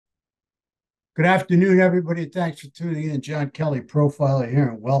Good afternoon, everybody. Thanks for tuning in. John Kelly, profiler here,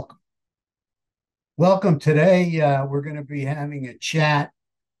 and welcome. Welcome today. We're going to be having a chat,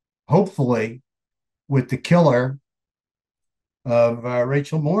 hopefully, with the killer of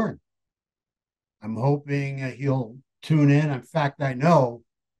Rachel Morin. I'm hoping he'll tune in. In fact, I know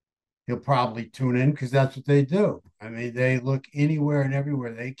he'll probably tune in because that's what they do. I mean, they look anywhere and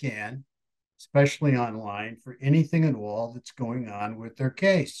everywhere they can, especially online, for anything at all that's going on with their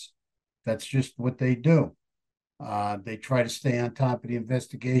case. That's just what they do. They try to stay on top of the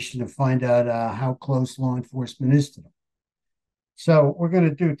investigation and find out how close law enforcement is to them. So, what we're going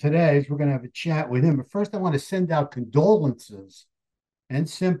to do today is we're going to have a chat with him. But first, I want to send out condolences and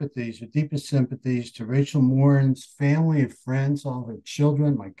sympathies, the deepest sympathies to Rachel Morin's family and friends, all her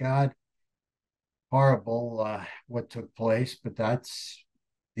children. My God, horrible what took place. But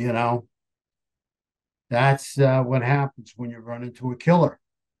you know, that's what happens when you run into a killer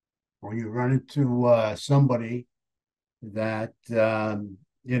or you run into somebody that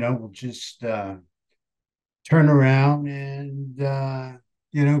will just turn around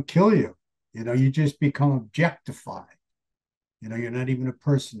and kill you. You just become objectified. You're not even a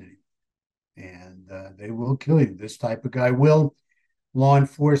person anymore, and they will kill you. This type of guy will. Law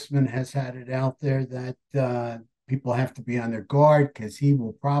enforcement has had it out there that people have to be on their guard because he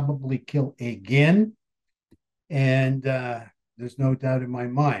will probably kill again. And there's no doubt in my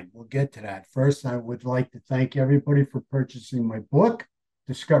mind. We'll get to that. First, I would like to thank everybody for purchasing my book,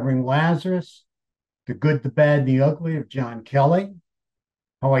 Discovering Lazarus, The Good, the Bad, and the Ugly of John Kelly,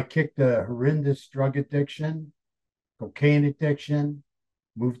 how I kicked a horrendous drug addiction, cocaine addiction,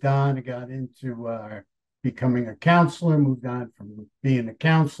 moved on and got into becoming a counselor, moved on from being a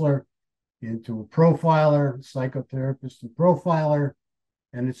counselor into a profiler, psychotherapist and profiler,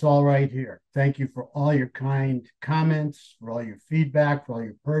 and it's all right here. Thank you for all your kind comments, for all your feedback, for all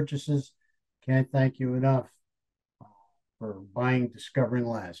your purchases. Can't thank you enough for buying Discovering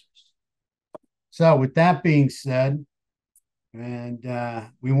Lazarus. So with that being said, and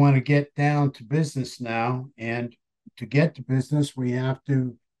we want to get down to business now. And to get to business, we have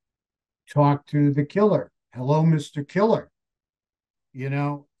to talk to the killer. Hello, Mr. Killer.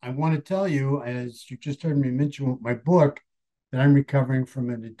 I want to tell you, as you just heard me mention with my book, that I'm recovering from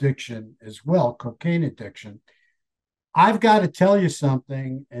an addiction as well, cocaine addiction. I've got to tell you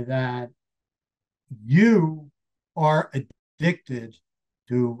something that you are addicted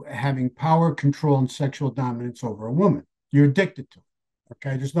to having power, control, and sexual dominance over a woman. You're addicted to it.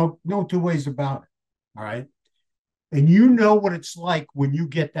 Okay. There's no two ways about it. All right. And you know what it's like when you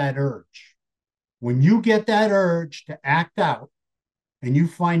get that urge. When you get that urge to act out and you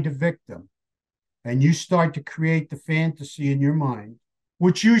find a victim, and you start to create the fantasy in your mind,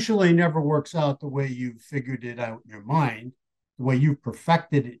 which usually never works out the way you figured it out in your mind, the way you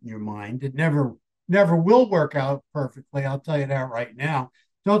perfected it in your mind. It never will work out perfectly. I'll tell you that right now.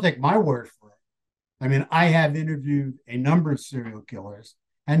 Don't take my word for it. I mean, I have interviewed a number of serial killers,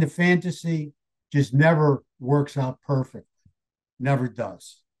 and the fantasy just never works out perfectly. Never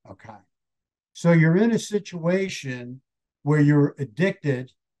does. Okay. So you're in a situation where you're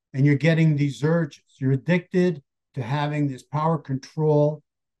addicted and you're getting these urges. You're addicted to having this power, control,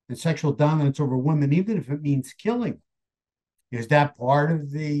 and sexual dominance over women, even if it means killing them. Is that part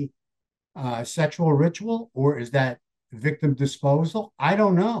of the sexual ritual, or is that victim disposal? I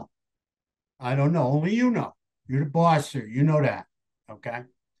don't know. I don't know. Only you know. You're the boss here. You know that. Okay.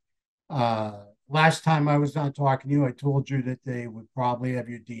 Last time I was on talking to you, I told you that they would probably have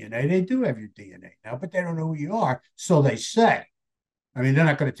your DNA. They do have your DNA now, but they don't know who you are. So they say. I mean, they're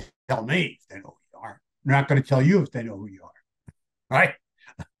not going to tell me if they know who you are. They're not going to tell you if they know who you are. Right?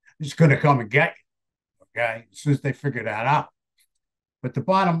 They're just going to come and get you. Okay. As soon as they figure that out. But the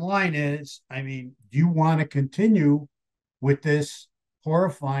bottom line is, I mean, do you want to continue with this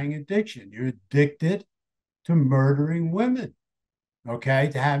horrifying addiction? You're addicted to murdering women. Okay.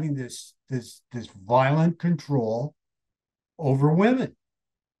 To having this violent control over women.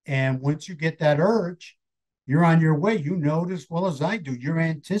 And once you get that urge, you're on your way. You know it as well as I do. You're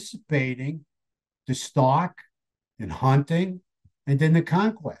anticipating the stalk and hunting and then the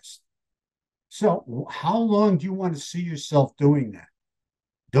conquest. So how long do you want to see yourself doing that?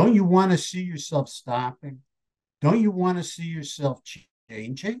 Don't you want to see yourself stopping? Don't you want to see yourself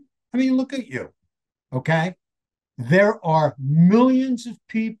changing? I mean, look at you. Okay. There are millions of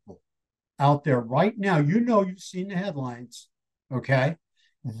people out there right now. You've seen the headlines. Okay.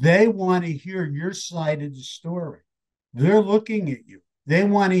 They want to hear your side of the story. They're looking at you. They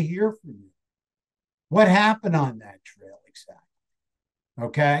want to hear from you. What happened on that trail exactly?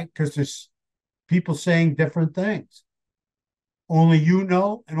 Okay. Because there's people saying different things. Only you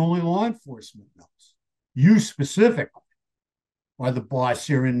know, and only law enforcement knows. You specifically are the boss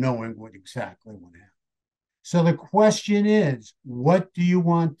here in knowing what exactly what happened. So the question is, what do you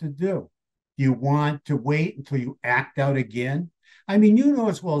want to do? Do you want to wait until you act out again? I mean, you know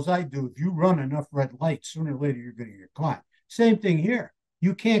as well as I do, if you run enough red lights, sooner or later you're going to get caught. Same thing here.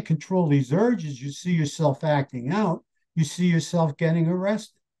 You can't control these urges. You see yourself acting out, you see yourself getting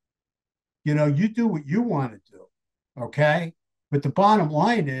arrested. You do what you want to do. Okay. But the bottom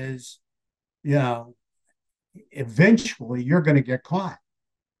line is, you know, eventually you're going to get caught.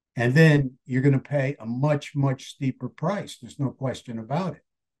 And then you're going to pay a much, much steeper price. There's no question about it.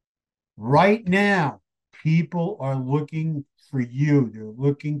 Right now, people are looking for you. They're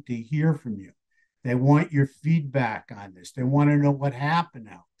looking to hear from you. They want your feedback on this. They want to know what happened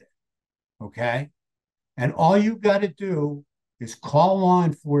out there. Okay. And all you got to do is call law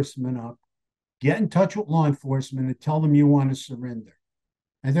enforcement up, get in touch with law enforcement and tell them you want to surrender.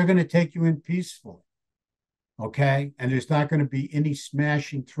 And they're going to take you in peacefully. Okay. And there's not going to be any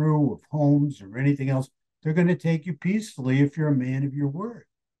smashing through of homes or anything else. They're going to take you peacefully if you're a man of your word.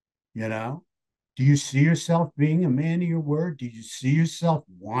 You know, do you see yourself being a man of your word? Do you see yourself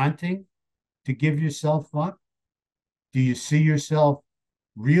wanting to give yourself up? Do you see yourself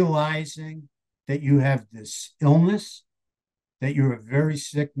realizing that you have this illness, that you're a very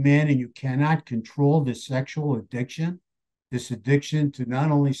sick man and you cannot control this sexual addiction, this addiction to not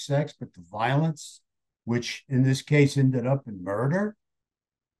only sex, but to violence, which in this case ended up in murder?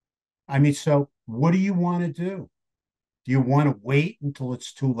 I mean, so what do you want to do? Do you want to wait until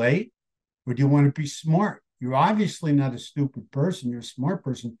it's too late? Or do you want to be smart? You're obviously not a stupid person. You're a smart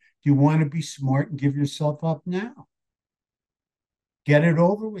person. Do you want to be smart and give yourself up now? Get it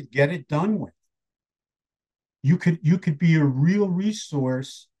over with, get it done with. You could be a real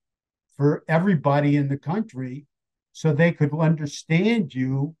resource for everybody in the country so they could understand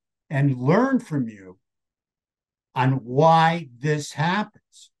you and learn from you on why this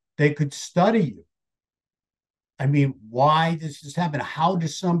happens. They could study you. I mean, why does this happen? How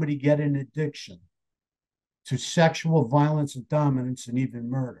does somebody get an addiction to sexual violence and dominance and even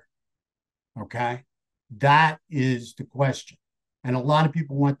murder? Okay. That is the question. And a lot of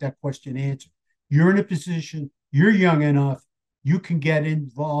people want that question answered. You're in a position, you're young enough, you can get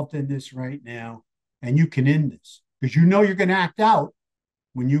involved in this right now and you can end this because you know you're going to act out.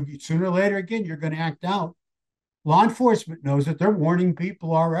 When you sooner or later, again, you're going to act out. Law enforcement knows that. They're warning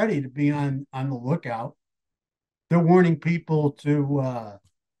people already to be on the lookout. They're warning people to,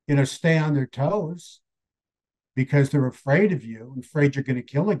 stay on their toes because they're afraid of you, afraid you're going to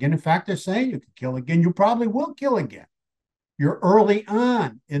kill again. In fact, they're saying you could kill again. You probably will kill again. You're early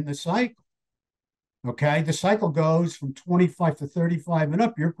on in the cycle. Okay. The cycle goes from 25 to 35 and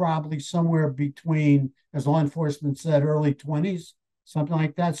up. You're probably somewhere between, as law enforcement said, early 20s, something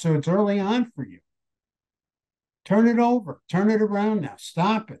like that. So it's early on for you. Turn it over. Turn it around now.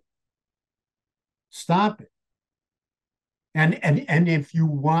 Stop it. Stop it. And if you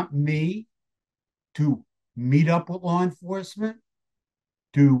want me to meet up with law enforcement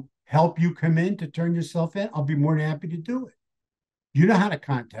to help you come in to turn yourself in, I'll be more than happy to do it. You know how to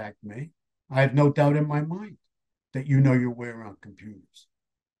contact me. I have no doubt in my mind that you know your way around computers.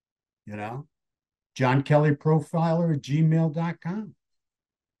 John Kelly Profiler at gmail.com.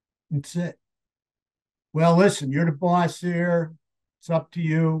 That's it. Well, listen, you're the boss here. It's up to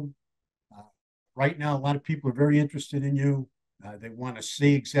you. Right now, a lot of people are very interested in you. They want to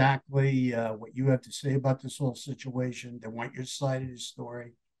see exactly what you have to say about this whole situation. They want your side of the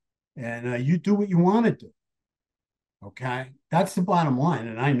story. And you do what you want to do. Okay? That's the bottom line.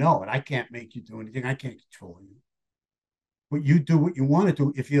 And I know it. I can't make you do anything. I can't control you. But you do what you want to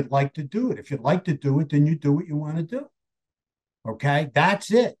do if you'd like to do it. If you'd like to do it, then you do what you want to do. Okay? That's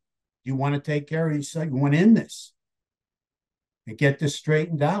it. You want to take care of yourself. You want to end this and get this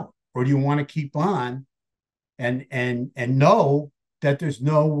straightened out. Or do you want to keep on and know that there's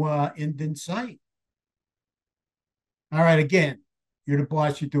no end in sight? All right, again, you're the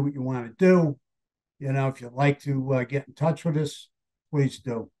boss. You do what you want to do. If you'd like to get in touch with us, please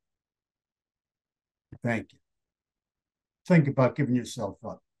do. Thank you. Think about giving yourself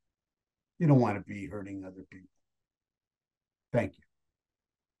up. You don't want to be hurting other people. Thank you.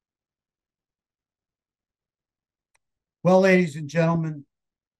 Well, ladies and gentlemen,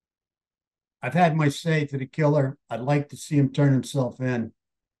 I've had my say to the killer. I'd like to see him turn himself in.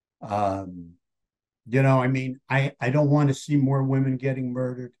 I don't want to see more women getting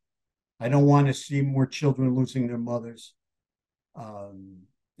murdered. I don't want to see more children losing their mothers.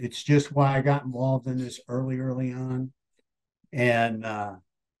 It's just why I got involved in this early on. And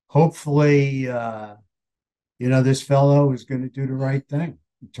hopefully, this fellow is going to do the right thing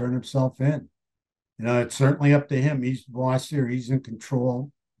and turn himself in. It's certainly up to him. He's the boss here. He's in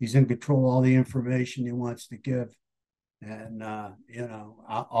control. He's in control of all the information he wants to give. And,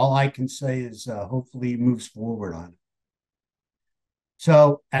 all I can say is hopefully he moves forward on it.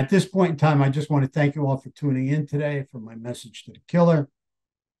 So at this point in time, I just want to thank you all for tuning in today for my message to the killer.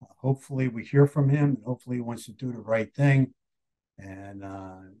 Hopefully we hear from him, and hopefully he wants to do the right thing. And,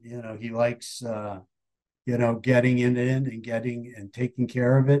 he likes, getting it in and getting and taking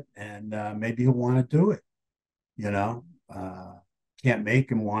care of it. And maybe he'll want to do it, you know, can't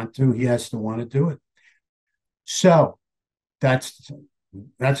make him want to. He has to want to do it. So that's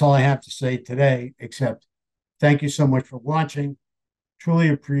all I have to say today, except thank you so much for watching. Truly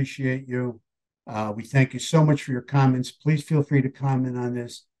appreciate you. We thank you so much for your comments. Please feel free to comment on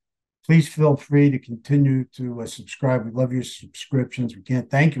this. Please feel free to continue to subscribe. We love your subscriptions. We can't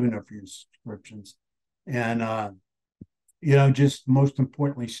thank you enough for your subscriptions. And, just most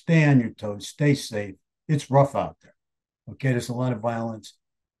importantly, stay on your toes, stay safe. It's rough out there. Okay, there's a lot of violence.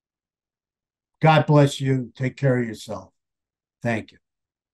 God bless you. Take care of yourself. Thank you.